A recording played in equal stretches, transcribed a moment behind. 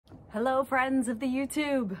Hello friends of the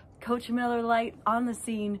YouTube, CoachAMillerLight on the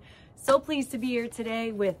scene. So pleased to be here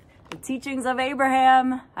today with the teachings of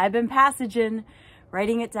Abraham. I've been passaging,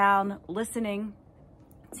 writing it down, listening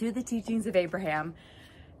to the teachings of Abraham,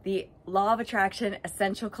 the Law of Attraction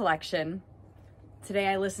Essential Collection. Today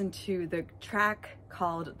I listened to the track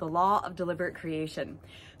called The Law of Deliberate Creation.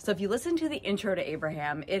 So if you listen to the intro to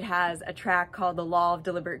Abraham, it has a track called The Law of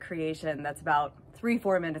Deliberate Creation that's about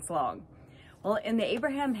 3-4 minutes long. Well, in the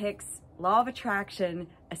Abraham Hicks Law of Attraction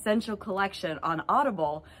Essential Collection on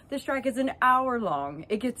Audible, this track is an hour long.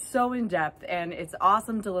 It gets so in depth and it's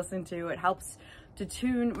awesome to listen to. It helps to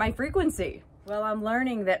tune my frequency. Well, I'm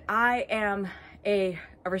learning that I am a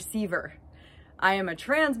receiver. I am a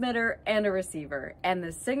transmitter and a receiver, and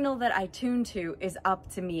the signal that I tune to is up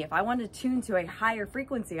to me. If I want to tune to a higher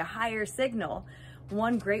frequency, a higher signal,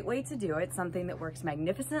 one great way to do it, something that works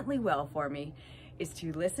magnificently well for me, is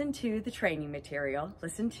to listen to the training material,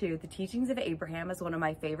 listen to the teachings of Abraham as one of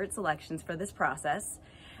my favorite selections for this process,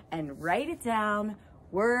 and write it down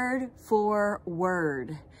word for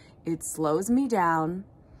word. It slows me down.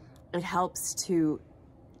 It helps to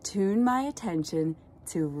tune my attention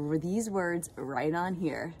to these words right on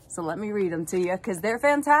here. So let me read them to you because they're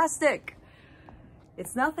fantastic.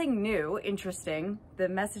 It's nothing new, interesting. The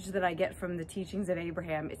message that I get from the teachings of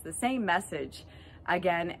Abraham is the same message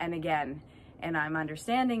again and again. And I'm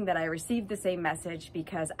understanding that I received the same message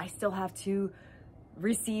because I still have to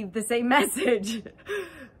receive the same message.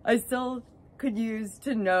 I still could use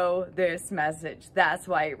to know this message. That's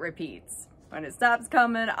why it repeats. When it stops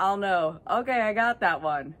coming, I'll know, okay, I got that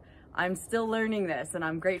one. I'm still learning this and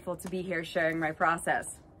I'm grateful to be here sharing my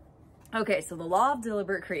process. Okay, so the Law of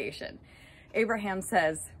Deliberate Creation. Abraham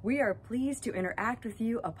says, "We are pleased to interact with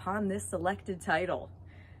you upon this selected title,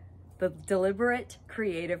 the deliberate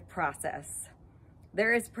creative process.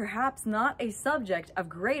 There is perhaps not a subject of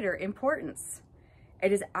greater importance.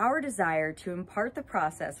 It is our desire to impart the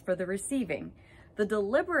process for the receiving, the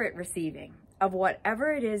deliberate receiving of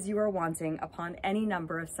whatever it is you are wanting upon any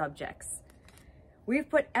number of subjects. We've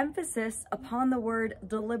put emphasis upon the word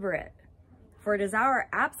deliberate, for it is our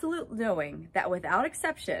absolute knowing that without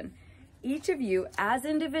exception, each of you as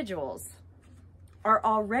individuals are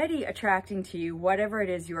already attracting to you whatever it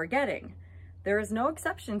is you are getting. There is no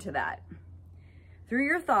exception to that. Through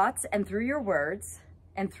your thoughts and through your words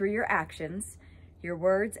and through your actions, your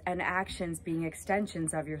words and actions being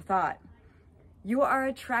extensions of your thought, you are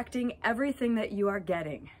attracting everything that you are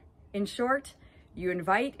getting. In short, you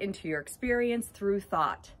invite into your experience through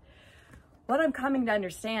thought." What I'm coming to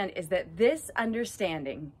understand is that this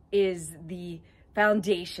understanding is the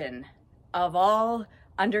foundation of all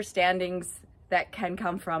understandings that can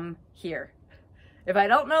come from here. If I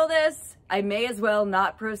don't know this, I may as well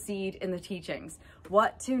not proceed in the teachings.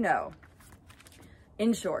 What to know?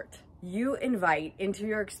 In short, you invite into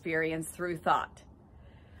your experience through thought.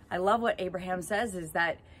 I love what Abraham says is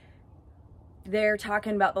that they're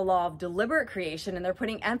talking about the law of deliberate creation and they're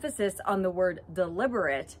putting emphasis on the word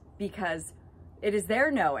deliberate because it is their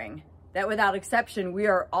knowing that without exception, we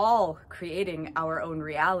are all creating our own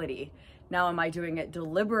reality. Now, am I doing it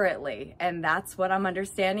deliberately? And that's what I'm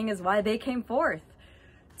understanding is why they came forth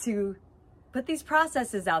to put these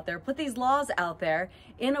processes out there, put these laws out there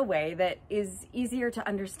in a way that is easier to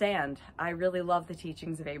understand. I really love the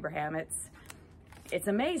teachings of Abraham. It's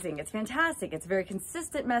amazing. It's fantastic. It's a very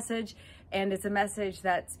consistent message, and it's a message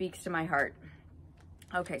that speaks to my heart.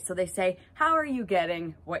 Okay, so they say, how are you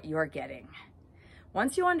getting what you're getting?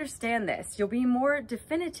 Once you understand this, you'll be more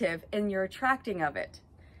definitive in your attracting of it.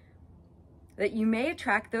 That you may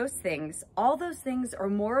attract those things, all those things or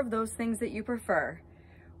more of those things that you prefer,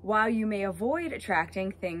 while you may avoid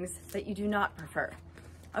attracting things that you do not prefer.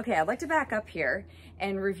 Okay, I'd like to back up here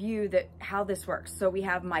and review how this works. So we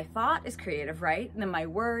have my thought is creative, right? And then my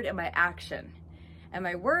word and my action. And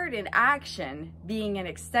my word and action being an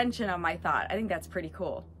extension of my thought. I think that's pretty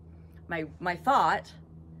cool. My thought,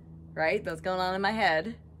 right? That's going on in my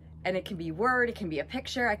head. And it can be word, it can be a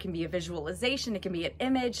picture, it can be a visualization, it can be an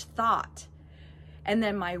image, thought. And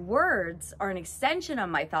then my words are an extension of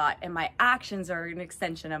my thought and my actions are an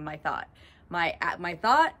extension of my thought. My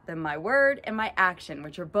thought, then my word, and my action,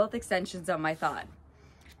 which are both extensions of my thought.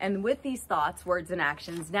 And with these thoughts, words, and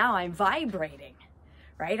actions, now I'm vibrating,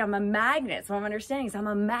 right? I'm a magnet. So I'm understanding is I'm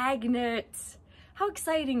a magnet. How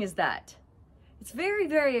exciting is that? It's very,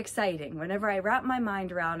 very exciting whenever I wrap my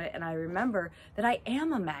mind around it and I remember that I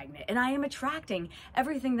am a magnet and I am attracting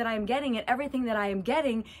everything that I am getting, and everything that I am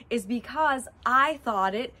getting is because I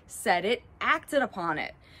thought it, said it, acted upon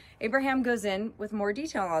it. Abraham goes in with more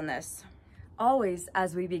detail on this. Always,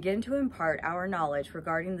 as we begin to impart our knowledge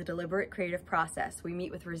regarding the deliberate creative process, we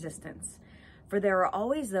meet with resistance. For there are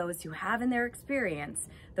always those who have in their experience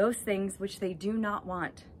those things which they do not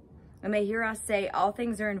want. And they hear us say, all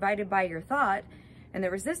things are invited by your thought, and the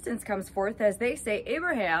resistance comes forth as they say,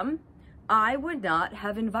 Abraham, I would not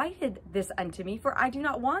have invited this unto me, for I do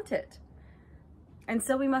not want it. And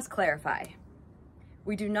so we must clarify.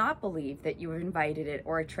 We do not believe that you have invited it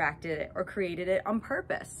or attracted it or created it on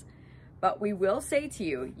purpose. But we will say to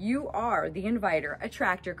you, you are the inviter,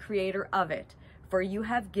 attractor, creator of it, for you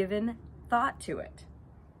have given thought to it.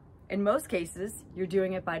 In most cases, you're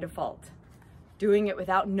doing it by default, doing it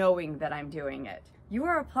without knowing that I'm doing it. You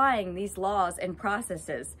are applying these laws and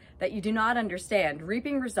processes that you do not understand,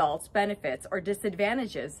 reaping results, benefits, or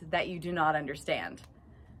disadvantages that you do not understand.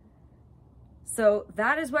 So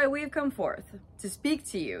that is why we have come forth to speak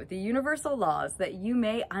to you the universal laws that you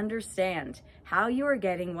may understand how you are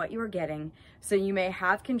getting what you are getting, so you may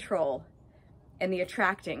have control in the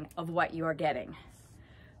attracting of what you are getting.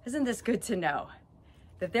 Isn't this good to know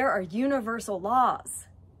that there are universal laws,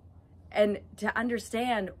 and to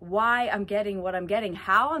understand why I'm getting what I'm getting,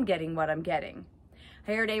 how I'm getting what I'm getting?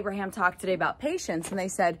 I heard Abraham talk today about patience, and they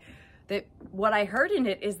said that what I heard in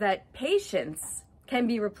it is that patience can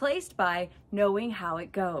be replaced by knowing how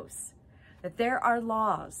it goes. That there are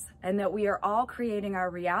laws and that we are all creating our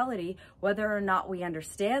reality, whether or not we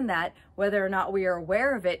understand that, whether or not we are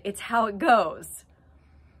aware of it, it's how it goes.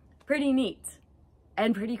 Pretty neat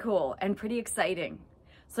and pretty cool and pretty exciting.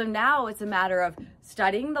 So now it's a matter of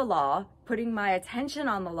studying the law, putting my attention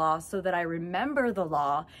on the law so that I remember the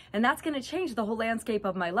law, and that's going to change the whole landscape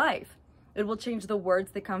of my life. It will change the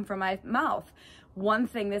words that come from my mouth. One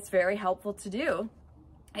thing that's very helpful to do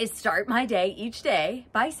is start my day each day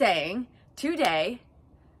by saying, today,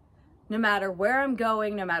 no matter where I'm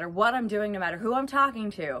going, no matter what I'm doing, no matter who I'm talking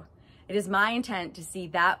to, it is my intent to see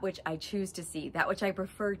that which I choose to see, that which I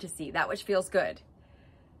prefer to see, that which feels good.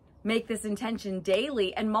 Make this intention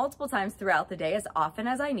daily and multiple times throughout the day, as often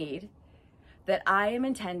as I need, that I am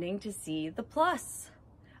intending to see the plus.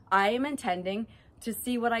 I am intending to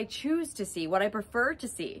see what I choose to see, what I prefer to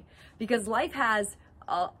see, because life has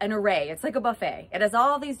an array. It's like a buffet. It has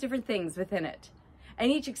all these different things within it.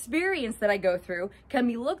 And each experience that I go through can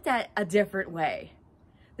be looked at a different way.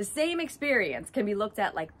 The same experience can be looked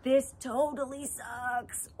at like, this totally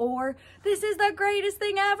sucks, or this is the greatest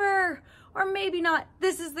thing ever, or maybe not,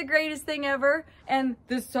 this is the greatest thing ever, and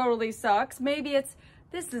this totally sucks. Maybe it's,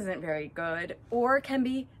 this isn't very good, or it can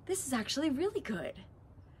be, this is actually really good.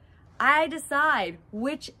 I decide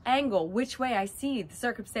which angle, which way I see the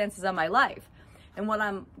circumstances of my life. And what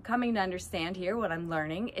I'm coming to understand here, what I'm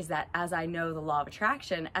learning, is that as I know the law of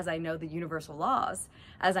attraction, as I know the universal laws,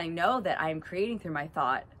 as I know that I am creating through my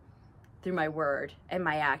thought, through my word and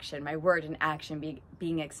my action, my word and action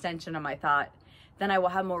being an extension of my thought, then I will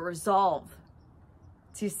have more resolve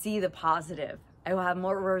to see the positive. I will have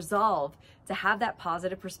more resolve to have that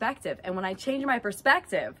positive perspective. And when I change my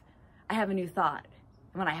perspective, I have a new thought.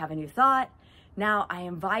 And when I have a new thought, now I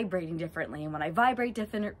am vibrating differently. And when I vibrate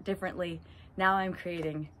differently, now I'm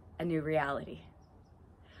creating a new reality.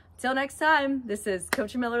 Till next time, this is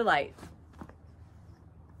CoachAMillerLight.